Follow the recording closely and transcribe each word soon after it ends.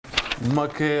Më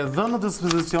ke dhënë në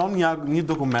dispozicion një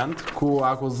dokument ku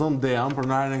akuzon Dean për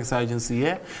ndarjen e kësaj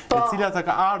agjencie, e cila të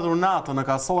ka ardhur natën në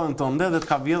kasollën tënde dhe të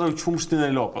ka vjedhur qumshtin e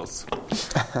lopës.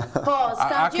 Po,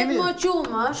 s'ka gjetë më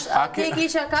qumësh, atje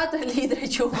kisha 4 litre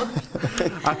qumësh.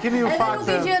 A keni ju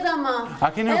fakte? Edhe nuk i gjeta më.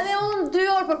 Edhe unë 2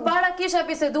 orë përpara kisha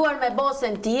biseduar me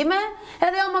bosen time,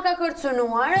 edhe unë më ka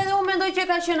kërcënuar, edhe unë mendoj që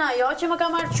ka qenë ajo që më ka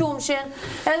marrë qumshin,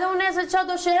 edhe unë nesër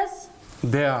çfarë do shes?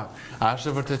 Dea, a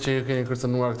është e vërtet që ju keni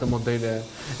kërcënuar këtë modele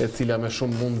e cila me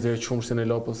shumë mund nxjerrë qumshtin e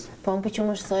lopës? Po unë për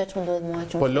qumësh soje që më duhet mua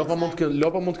qumësh. Po lopa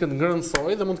mund të ketë ngrënë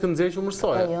sojë dhe mund të ketë nxjerrë qumësh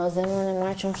soje. Po jo, zemrën e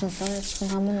marr qumshin soje, që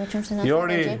ka mund me qumshin atë.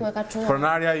 Jori,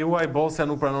 pronarja juaj bosja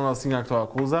nuk pranon asnjë nga këto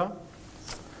akuza?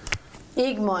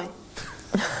 Ik moj.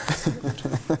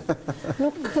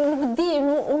 Nuk di,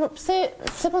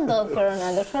 pse po ndodh për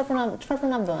Ronaldo? Çfarë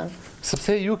po na bën?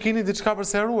 Sepse ju keni diçka për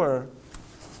seruar.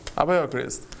 Apo jo,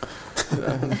 Krist?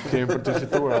 Kemi për të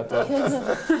fituar ato.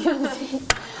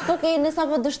 Okej, ne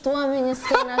sapo dështuam një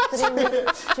skenë aktrimi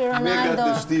që Ronaldo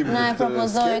na e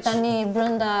propozoi tani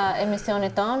brenda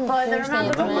emisionit ton. Po, edhe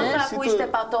Ronaldo propoza ku ishte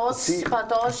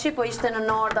patoshi, po ishte në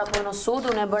nord apo në sud,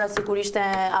 unë e bëra sikur ishte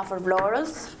afër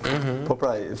Vlorës. Po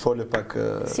pra, fole pak...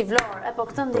 Si Vlorë,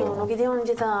 po këtë ndihu, nuk i di unë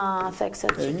gjitha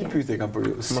thekset që Një pyetje kam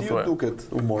për ju. Si ju duket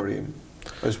humori im?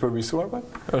 Është përmirësuar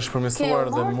pak? Është përmirësuar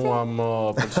dhe mua më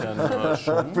pëlqen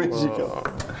shumë.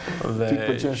 Dhe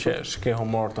ke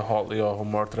humor të hollë, jo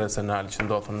humor tradicional që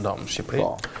ndodh në Shqipëri.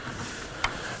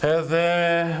 Edhe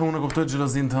unë e kuptoj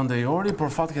xhelozinë tënde Jori, por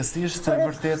fatkeqësisht e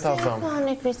vërteta dhëm. Po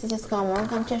ne Kristi që s'kam, unë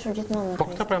kam qeshur gjithmonë. Po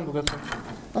këtë prandaj duket.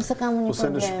 Ose kam një problem. Ose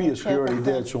në shtëpi është krijuar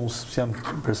ideja që unë jam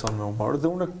person me humor dhe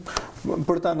unë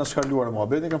për ta na shkaluar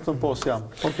muhabetin kam thënë po jam.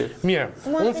 Okej. Mirë.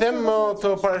 Unë them të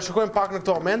parashikojmë pak në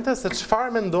këto momente se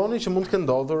çfarë mendoni që mund të ketë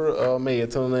ndodhur me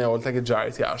jetën e Olta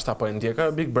Gexharit jashtë apo e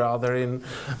ndjeka Big Brotherin,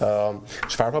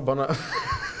 çfarë po bën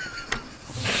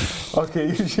Okej,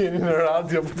 ju jeni në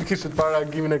radio, po të kishit para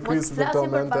reagimin e Krisit në këto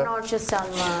momente. Mos flasim për banorët që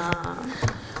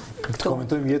janë Të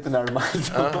komentojmë jetën e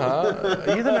Armaldo.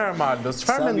 Jetën e Armaldos.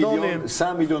 Çfarë mendoni? Sa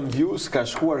milion views ka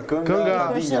shkuar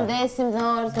kënga? Përshëndesim dhe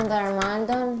Oltën dhe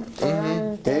Armaldon.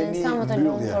 Sa më të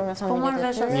lumtur me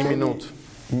familjen. Një minutë.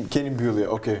 Keni mbyllje,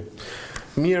 okej.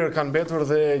 Mirë, kanë betur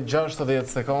dhe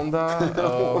 60 sekonda.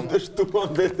 Unë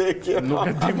dështuan dhe tekja. Nuk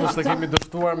e di mos të kemi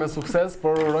dështuar me sukses,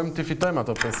 por urojmë të fitojmë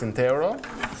ato 500 euro.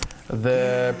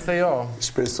 Dhe pse jo?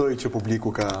 Shpresoj që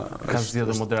publiku ka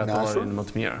zgjedhur moderatorin më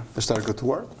të mirë. Është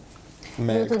argëtuar?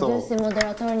 Ju të dy si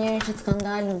moderator njëri që të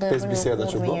skandalin do e përnë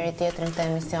njëri tjetrin të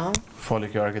emision. Foli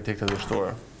kjo arkitekte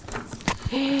dështuar.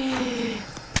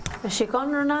 Shikon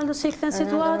Ronaldo si kthen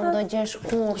situatën? Do gjesh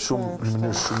kur në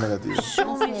mënyrë shumë negative.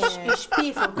 Shumë i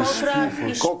shpifur,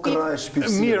 kokra e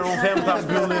shpifur. Mirë, unë them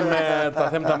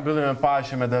ta mbyllim me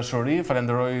paqe me dashuri.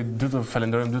 Falenderojmë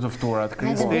dy të ftuarat,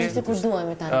 Kristi.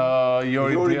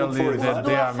 Jori Dielli dhe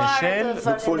Dea Michel.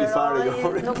 Nuk foli fare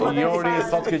Jori. Jori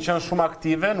sot ke qenë shumë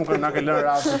aktive, nuk na ke lënë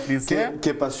rast të flisje.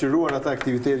 Ke pasqyruar atë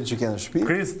aktivitetin që kanë në shtëpi.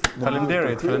 Krist,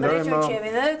 faleminderit.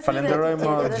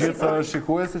 Falenderojmë gjithë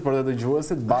shikuesit, por edhe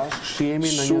dëgjuesit. Shihemi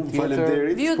në një tjetër.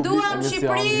 Ju duam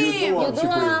Shqipëri! Ju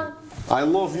duam! I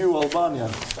love you Albania.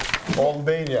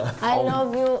 Albania. I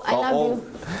love you, I love you.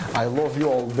 I love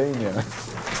you Albania.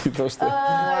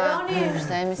 Roni,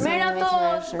 merë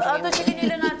ato që keni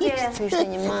lënë atje. Ishte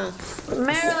një ma.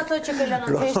 Merë ato që keni lënë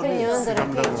atje. Ishte një ëndër e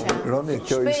keqe. Roni,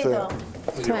 kjo ishte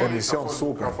emision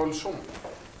super. Ka fol shumë.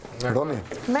 Roni,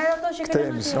 merë ato që keni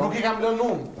lënë atje. Nuk I kam lënë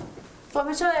unë. Po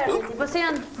me që erdi, po se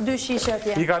janë 2 shishe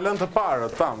atje. I ka lënë të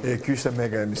parët, tam. Ky ishte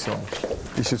mega emision.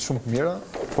 Ishit shumë të mira.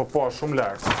 Po, shumë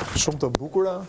lartë. Shumë të bukura.